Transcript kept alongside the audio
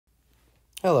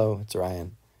Hello, it's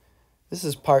Ryan. This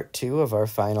is part 2 of our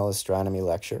final astronomy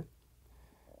lecture.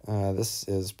 This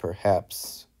is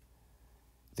perhaps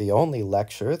the only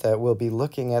lecture that will be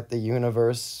looking at the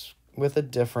universe with a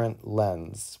different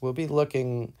lens. We'll be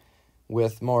looking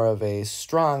with more of a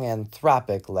strong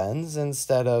anthropic lens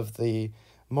instead of the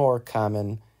more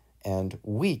common and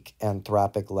weak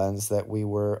anthropic lens that we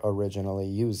were originally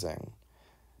using.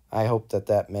 I hope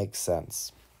that makes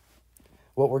sense.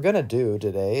 What we're going to do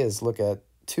today is look at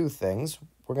two things.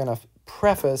 We're going to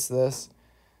preface this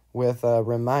with a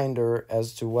reminder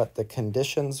as to what the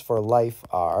conditions for life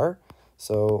are.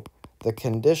 So the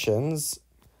conditions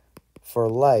for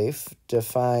life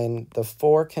define the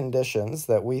 4 conditions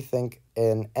that we think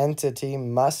an entity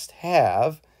must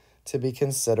have to be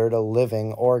considered a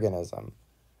living organism.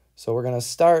 So we're going to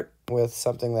start with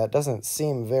something that doesn't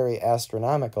seem very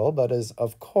astronomical, but is,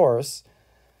 of course,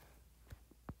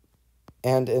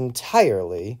 and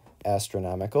entirely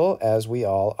astronomical, as we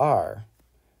all are.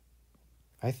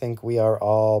 I think we are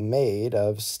all made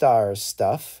of star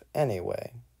stuff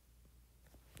anyway.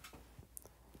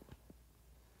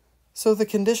 So the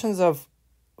conditions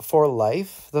for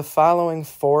life, the following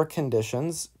 4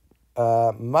 conditions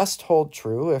must hold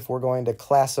true if we're going to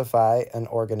classify an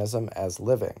organism as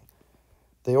living.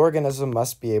 The organism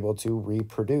must be able to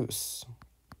reproduce.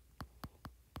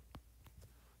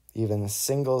 Even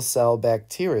single-cell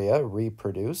bacteria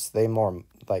reproduce. They more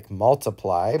like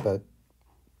multiply, but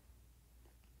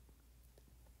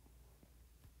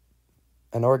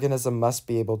an organism must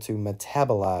be able to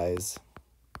metabolize,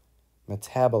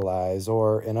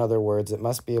 or in other words, it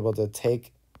must be able to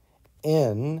take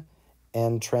in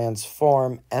and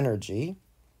transform energy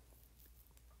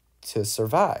to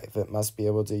survive. It must be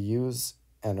able to use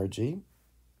energy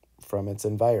from its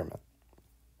environment.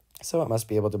 So it must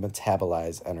be able to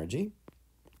metabolize energy.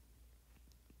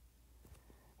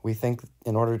 We think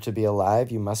in order to be alive,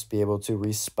 you must be able to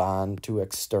respond to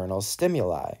external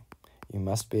stimuli. You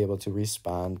must be able to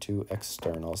respond to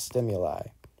external stimuli.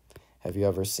 Have you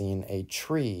ever seen a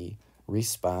tree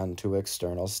respond to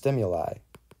external stimuli?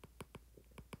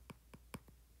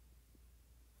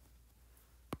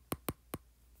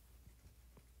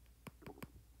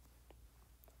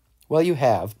 Well, you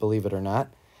have, believe it or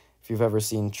not. If you've ever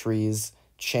seen trees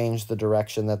change the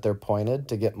direction that they're pointed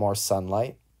to get more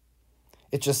sunlight,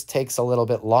 it just takes a little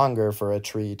bit longer for a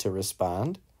tree to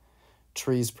respond.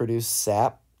 Trees produce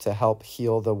sap to help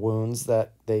heal the wounds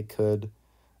that they could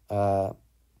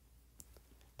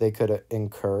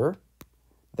incur.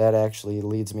 That actually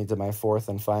leads me to my 4th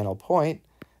and final point.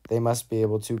 They must be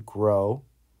able to grow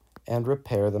and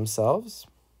repair themselves.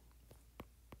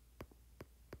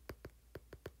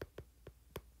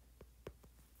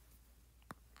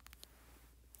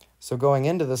 So going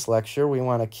into this lecture, we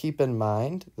want to keep in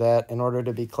mind that in order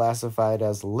to be classified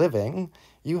as living,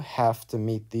 you have to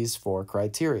meet these 4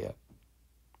 criteria.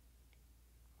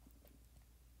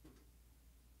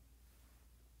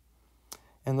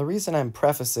 And the reason I'm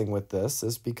prefacing with this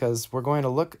is because we're going to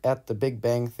look at the Big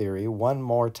Bang Theory one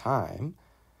more time,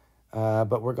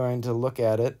 but we're going to look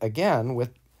at it again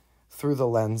through the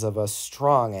lens of a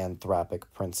strong anthropic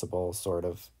principle sort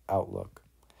of outlook.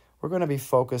 We're going to be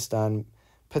focused on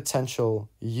potential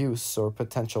use or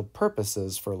potential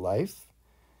purposes for life,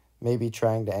 maybe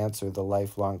trying to answer the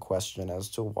lifelong question as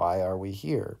to why are we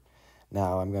here.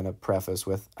 Now, I'm going to preface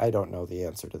with, I don't know the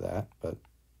answer to that, but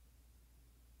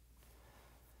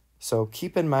so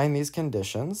keep in mind these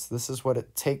conditions. This is what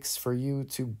it takes for you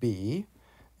to be.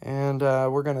 And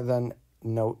we're going to then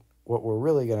note what we're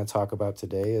really going to talk about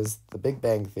today is the Big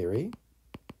Bang Theory.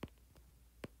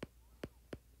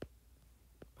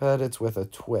 But it's with a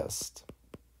twist.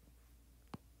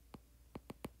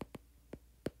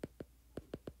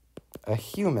 A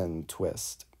human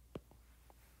twist.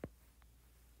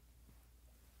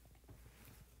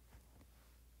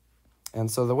 And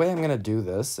so the way I'm going to do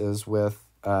this is with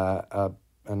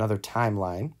another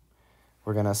timeline.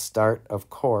 We're going to start, of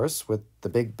course, with the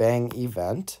Big Bang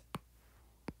event.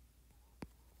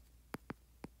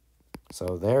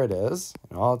 So there it is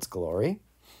in all its glory.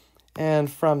 And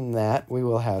from that, we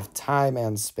will have time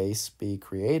and space be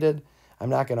created. I'm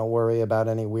not going to worry about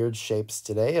any weird shapes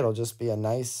today. It'll just be a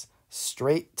nice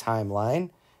straight timeline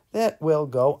that will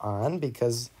go on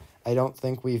because I don't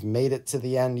think we've made it to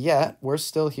the end yet. We're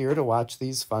still here to watch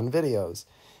these fun videos.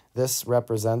 This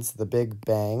represents the Big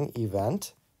Bang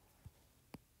event.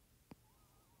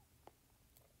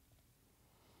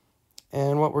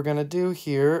 And what we're going to do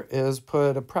here is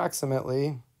put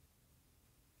approximately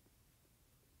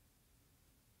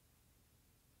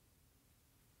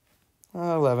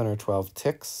 11 or 12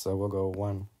 ticks. So we'll go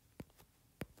 1,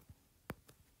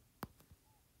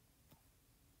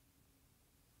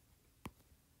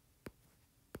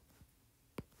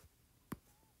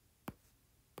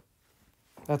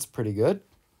 That's pretty good.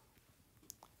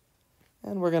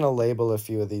 And we're going to label a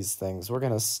few of these things. We're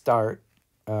going to start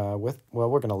we're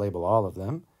going to label all of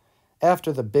them.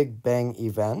 After the Big Bang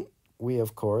event, we,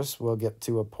 of course, will get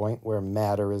to a point where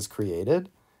matter is created.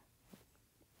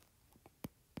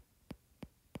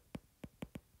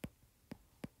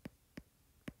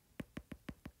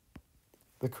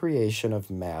 The creation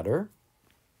of matter.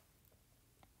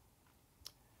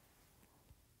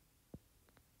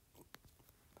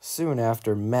 Soon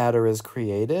after matter is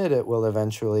created, it will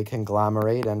eventually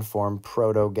conglomerate and form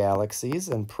proto-galaxies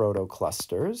and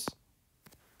proto-clusters.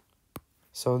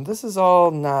 So this is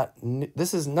all not,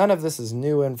 none of this is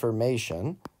new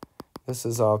information. This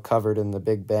is all covered in the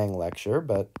Big Bang lecture,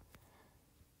 but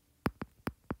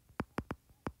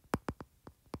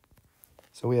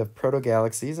so we have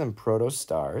proto-galaxies and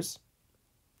proto-stars.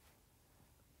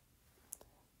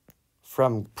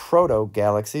 From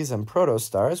proto-galaxies and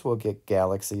proto-stars, we'll get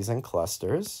galaxies and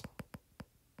clusters.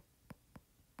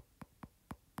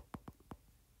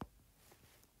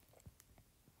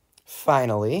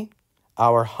 Finally,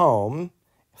 our home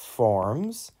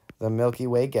forms the Milky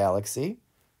Way galaxy,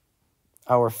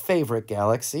 our favorite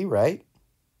galaxy, right?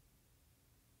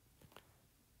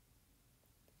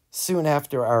 Soon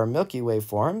after our Milky Way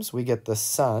forms, we get the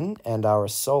sun and our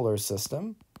solar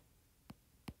system,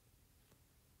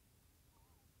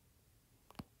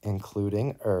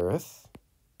 including Earth.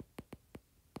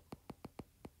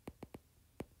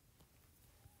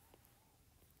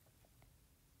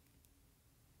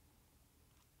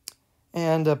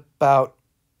 And about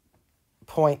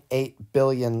 0.8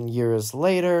 billion years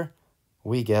later,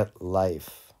 we get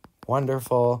life.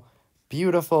 Wonderful,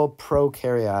 beautiful,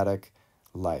 prokaryotic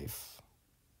life.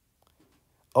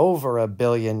 Over 1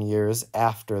 billion years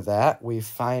after that, we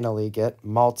finally get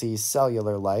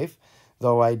multicellular life,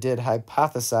 though I did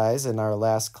hypothesize in our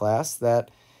last class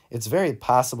that it's very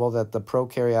possible that the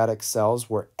prokaryotic cells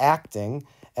were acting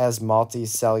as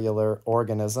multicellular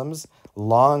organisms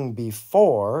long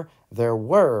before there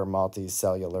were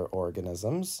multicellular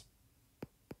organisms,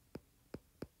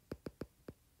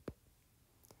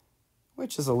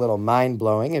 which is a little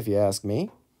mind-blowing if you ask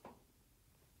me.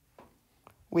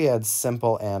 We had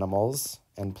simple animals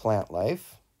and plant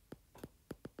life.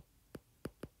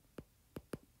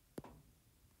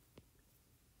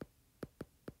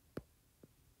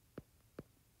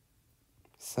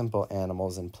 Simple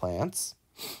animals and plants.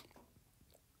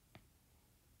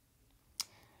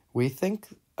 We think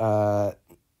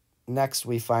next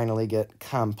we finally get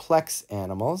complex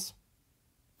animals.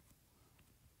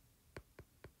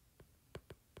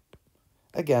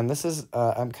 Again, this is,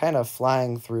 I'm kind of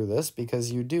flying through this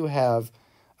because you do have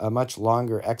a much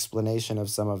longer explanation of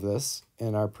some of this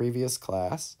in our previous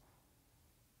class.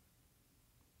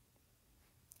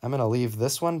 I'm going to leave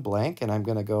this one blank and I'm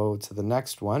going to go to the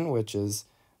next one, which is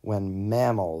when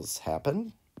mammals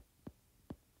happen.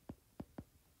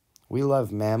 We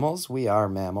love mammals. We are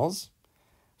mammals.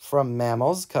 From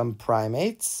mammals come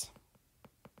primates.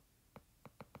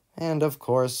 And of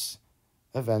course,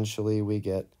 eventually we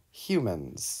get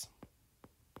humans.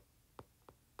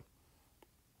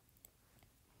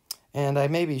 And I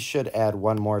maybe should add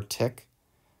one more tick.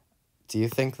 Do you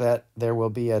think that there will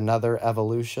be another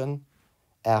evolution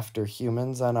after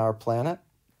humans on our planet?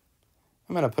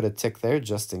 I'm going to put a tick there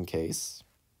just in case.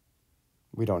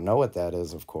 We don't know what that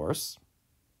is, of course.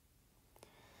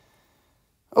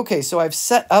 Okay, so I've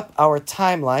set up our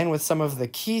timeline with some of the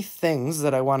key things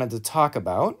that I wanted to talk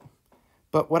about.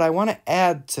 But what I want to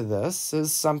add to this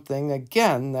is something,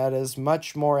 again, that is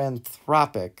much more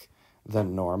anthropic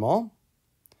than normal.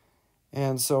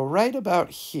 And so right about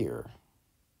here,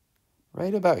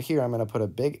 I'm going to put a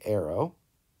big arrow.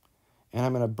 And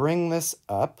I'm going to bring this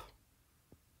up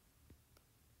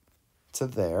to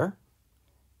there.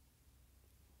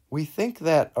 We think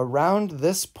that around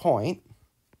this point,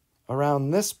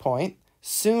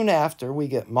 soon after we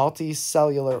get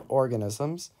multicellular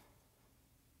organisms,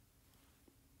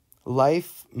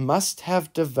 life must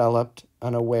have developed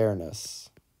an awareness.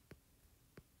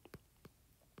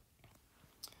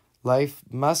 Life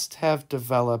must have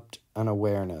developed an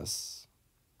awareness.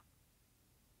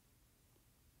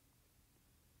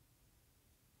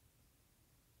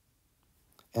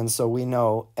 And so we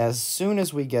know as soon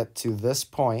as we get to this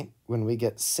point, when we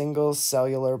get single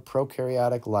cellular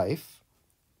prokaryotic life,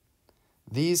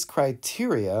 these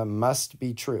criteria must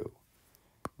be true.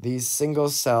 These single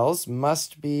cells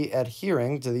must be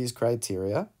adhering to these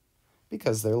criteria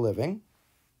because they're living.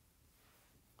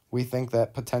 We think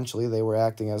that potentially they were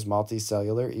acting as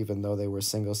multicellular even though they were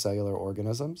single cellular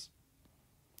organisms.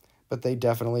 But they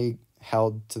definitely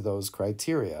held to those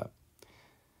criteria.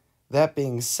 That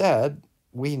being said,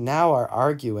 we now are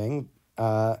arguing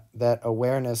that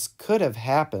awareness could have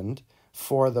happened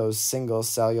for those single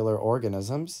cellular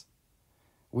organisms.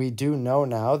 We do know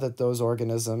now that those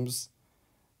organisms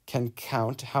can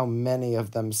count how many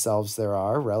of themselves there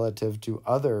are relative to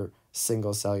other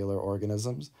single cellular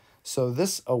organisms. So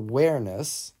this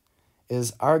awareness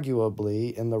is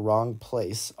arguably in the wrong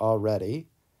place already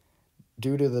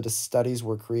due to the studies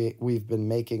we've been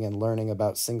making and learning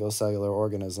about single cellular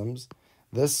organisms.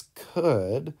 This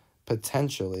could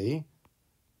potentially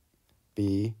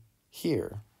be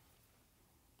here.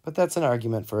 But that's an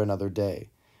argument for another day.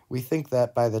 We think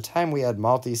that by the time we had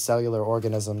multicellular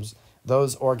organisms,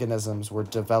 those organisms were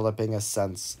developing a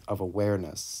sense of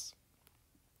awareness.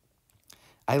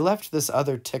 I left this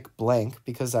other tick blank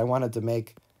because I wanted to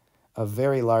make a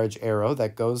very large arrow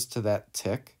that goes to that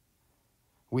tick.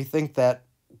 We think that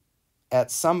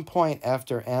at some point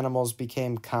after animals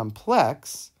became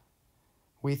complex,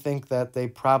 we think that they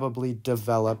probably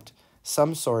developed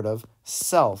some sort of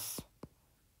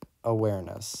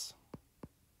self-awareness.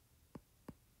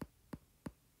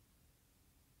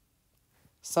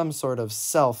 Some sort of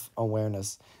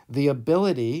self-awareness. The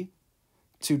ability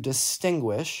to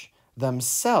distinguish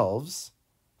themselves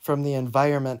from the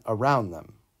environment around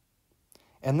them.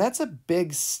 And that's a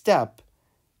big step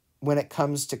when it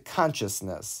comes to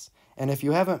consciousness. And if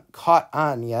you haven't caught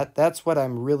on yet, that's what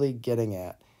I'm really getting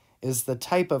at, is the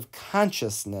type of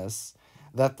consciousness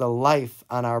that the life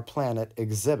on our planet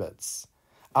exhibits.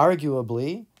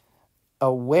 Arguably,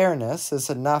 awareness is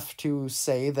enough to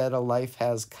say that a life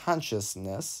has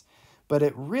consciousness, but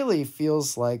it really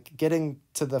feels like getting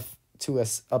to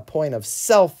a point of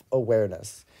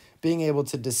self-awareness, being able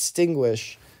to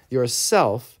distinguish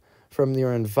yourself from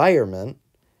your environment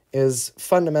is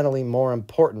fundamentally more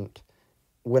important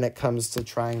when it comes to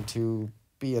trying to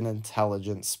be an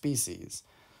intelligent species.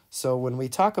 So when we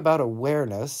talk about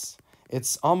awareness,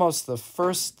 it's almost the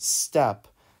first step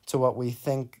to what we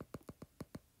think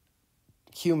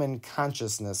human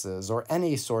consciousness is, or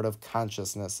any sort of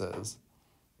consciousness is.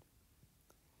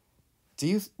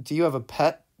 Do you have a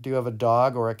pet? Do you have a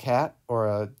dog or a cat or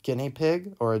a guinea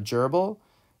pig or a gerbil?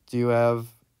 Do you have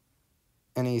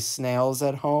any snails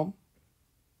at home?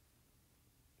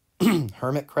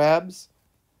 Hermit crabs?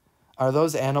 Are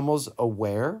those animals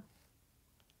aware?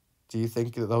 Do you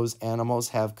think those animals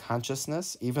have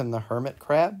consciousness, even the hermit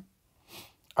crab?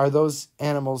 Are those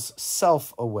animals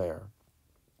self-aware?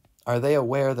 Are they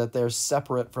aware that they're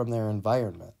separate from their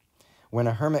environment? When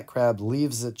a hermit crab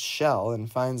leaves its shell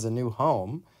and finds a new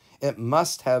home, it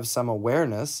must have some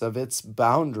awareness of its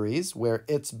boundaries, where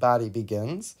its body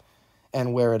begins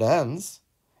and where it ends,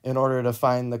 in order to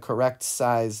find the correct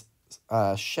size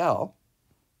shell.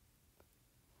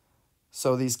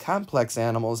 So these complex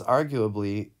animals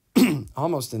arguably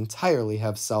almost entirely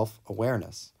have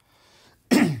self-awareness.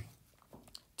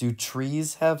 Do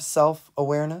trees have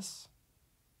self-awareness?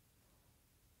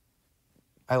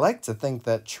 I like to think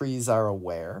that trees are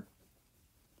aware.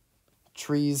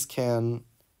 Trees can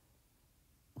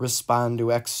respond to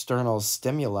external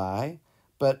stimuli,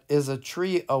 but is a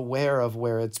tree aware of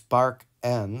where its bark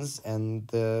ends and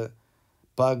the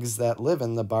bugs that live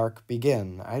in the bark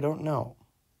begin? I don't know.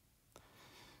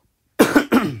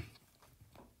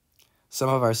 Some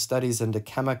of our studies into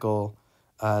chemical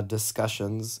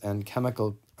discussions and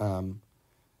chemical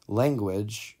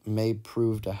language may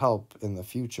prove to help in the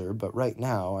future, but right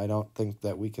now I don't think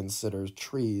that we consider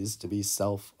trees to be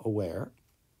self-aware.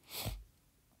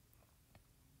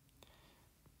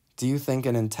 Do you think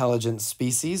an intelligent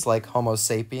species like Homo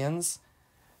sapiens,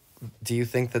 do you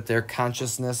think that their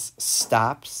consciousness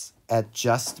stops at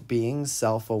just being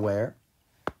self-aware?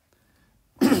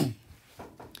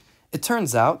 It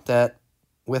turns out that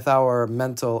with our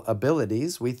mental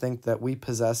abilities, we think that we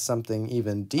possess something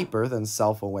even deeper than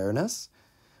self-awareness.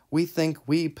 We think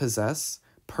we possess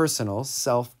personal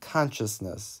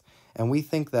self-consciousness, and we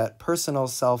think that personal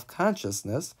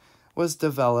self-consciousness was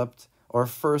developed or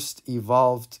first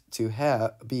evolved to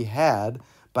be had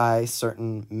by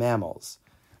certain mammals.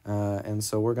 And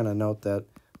so we're going to note that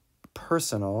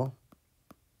personal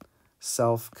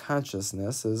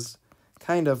self-consciousness is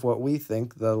kind of what we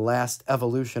think the last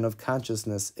evolution of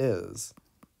consciousness is.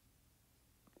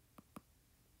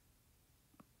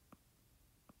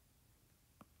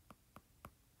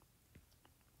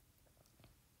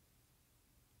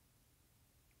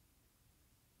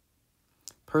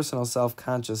 Personal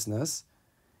self-consciousness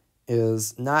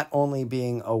is not only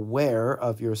being aware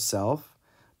of yourself,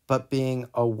 but being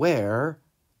aware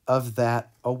of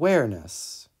that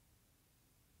awareness.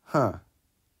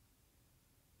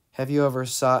 Have you ever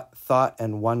thought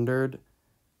and wondered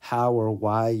how or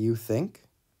why you think?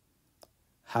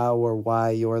 how or why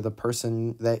you're the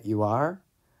person that you are?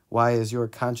 Why is your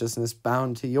consciousness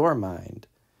bound to your mind?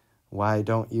 Why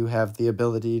don't you have the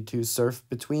ability to surf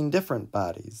between different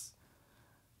bodies?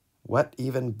 What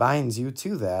even binds you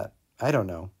to that? I don't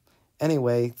know.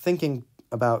 Anyway, thinking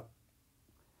about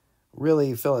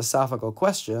really philosophical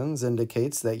questions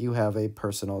indicates that you have a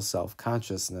personal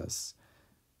self-consciousness.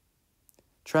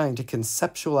 Trying to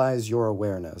conceptualize your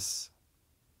awareness.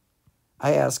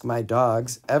 I ask my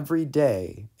dogs every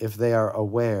day if they are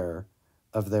aware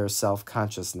of their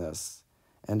self-consciousness,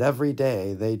 and every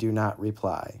day they do not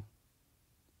reply.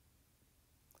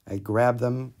 I grab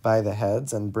them by the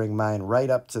heads and bring mine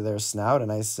right up to their snout,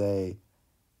 and I say,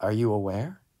 "Are you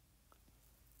aware?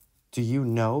 Do you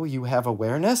know you have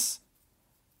awareness?"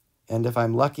 And if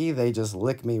I'm lucky, they just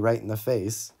lick me right in the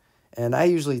face. And I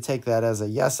usually take that as a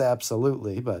yes,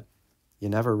 absolutely, but you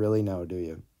never really know, do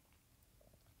you?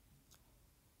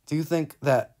 Do you think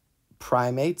that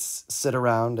primates sit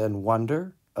around and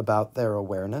wonder about their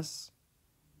awareness?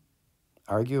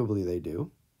 Arguably they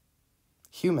do.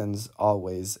 Humans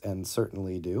always and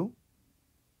certainly do.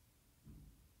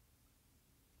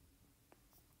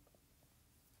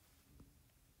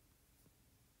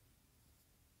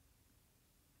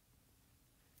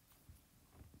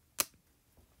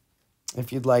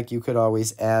 If you'd like, you could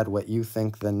always add what you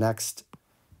think the next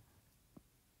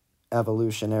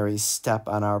evolutionary step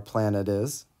on our planet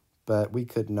is, but we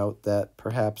could note that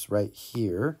perhaps right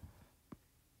here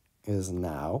is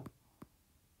now.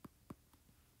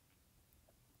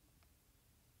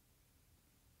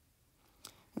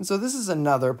 And so this is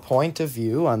another point of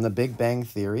view on the Big Bang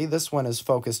Theory. This one is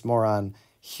focused more on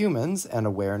humans and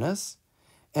awareness.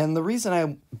 And the reason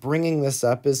I'm bringing this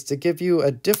up is to give you a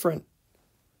different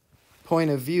point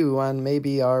of view on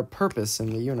maybe our purpose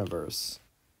in the universe.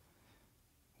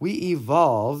 We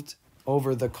evolved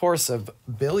over the course of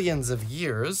billions of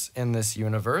years in this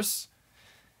universe.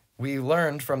 We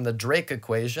learned from the Drake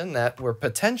equation that we're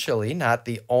potentially not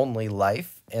the only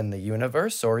life in the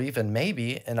universe, or even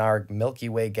maybe in our Milky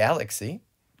Way galaxy.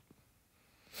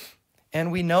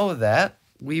 And we know that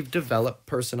we've developed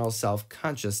personal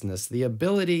self-consciousness, the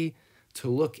ability to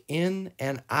look in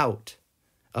and out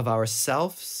of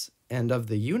ourselves and of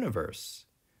the universe,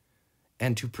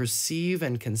 and to perceive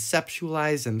and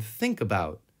conceptualize and think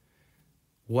about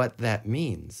what that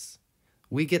means.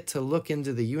 We get to look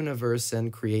into the universe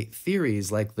and create theories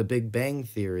like the Big Bang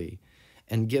Theory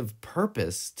and give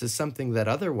purpose to something that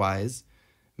otherwise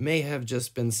may have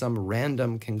just been some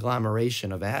random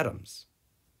conglomeration of atoms.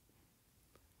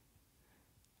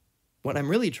 What I'm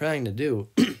really trying to do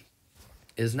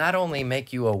is not only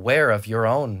make you aware of your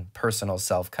own personal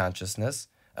self-consciousness,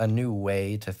 a new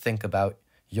way to think about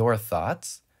your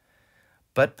thoughts,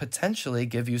 but potentially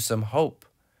give you some hope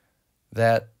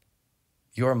that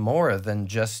you're more than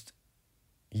just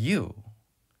you,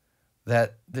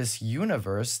 that this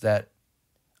universe that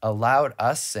allowed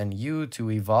us and you to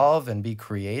evolve and be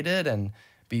created and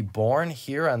be born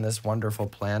here on this wonderful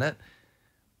planet,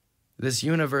 this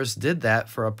universe did that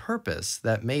for a purpose,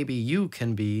 that maybe you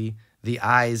can be the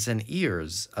eyes and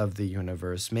ears of the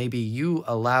universe. Maybe you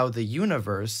allow the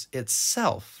universe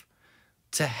itself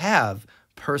to have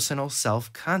personal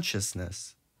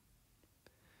self-consciousness.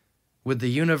 Would the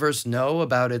universe know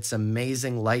about its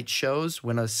amazing light shows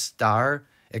when a star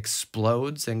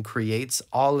explodes and creates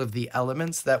all of the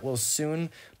elements that will soon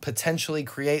potentially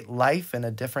create life in a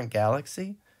different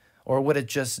galaxy? Or would it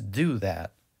just do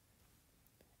that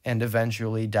and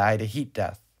eventually die to heat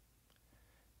death?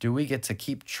 Do we get to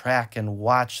keep track and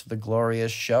watch the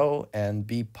glorious show and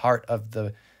be part of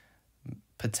the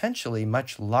potentially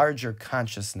much larger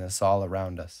consciousness all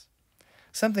around us?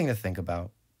 Something to think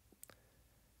about.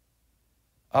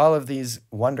 All of these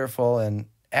wonderful and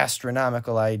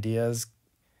astronomical ideas,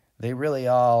 they really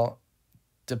all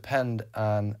depend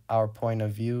on our point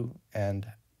of view and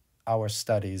our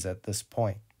studies at this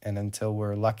point. And until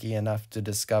we're lucky enough to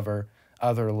discover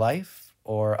other life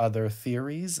or other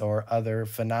theories or other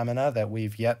phenomena that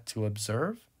we've yet to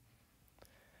observe,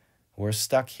 we're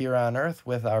stuck here on Earth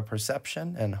with our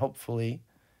perception, and hopefully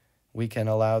we can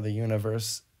allow the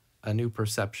universe a new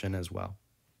perception as well.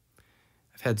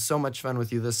 I've had so much fun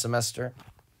with you this semester.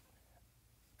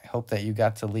 I hope that you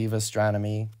got to leave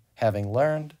astronomy having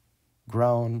learned,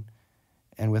 grown,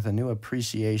 and with a new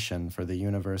appreciation for the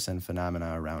universe and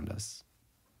phenomena around us.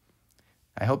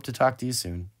 I hope to talk to you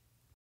soon.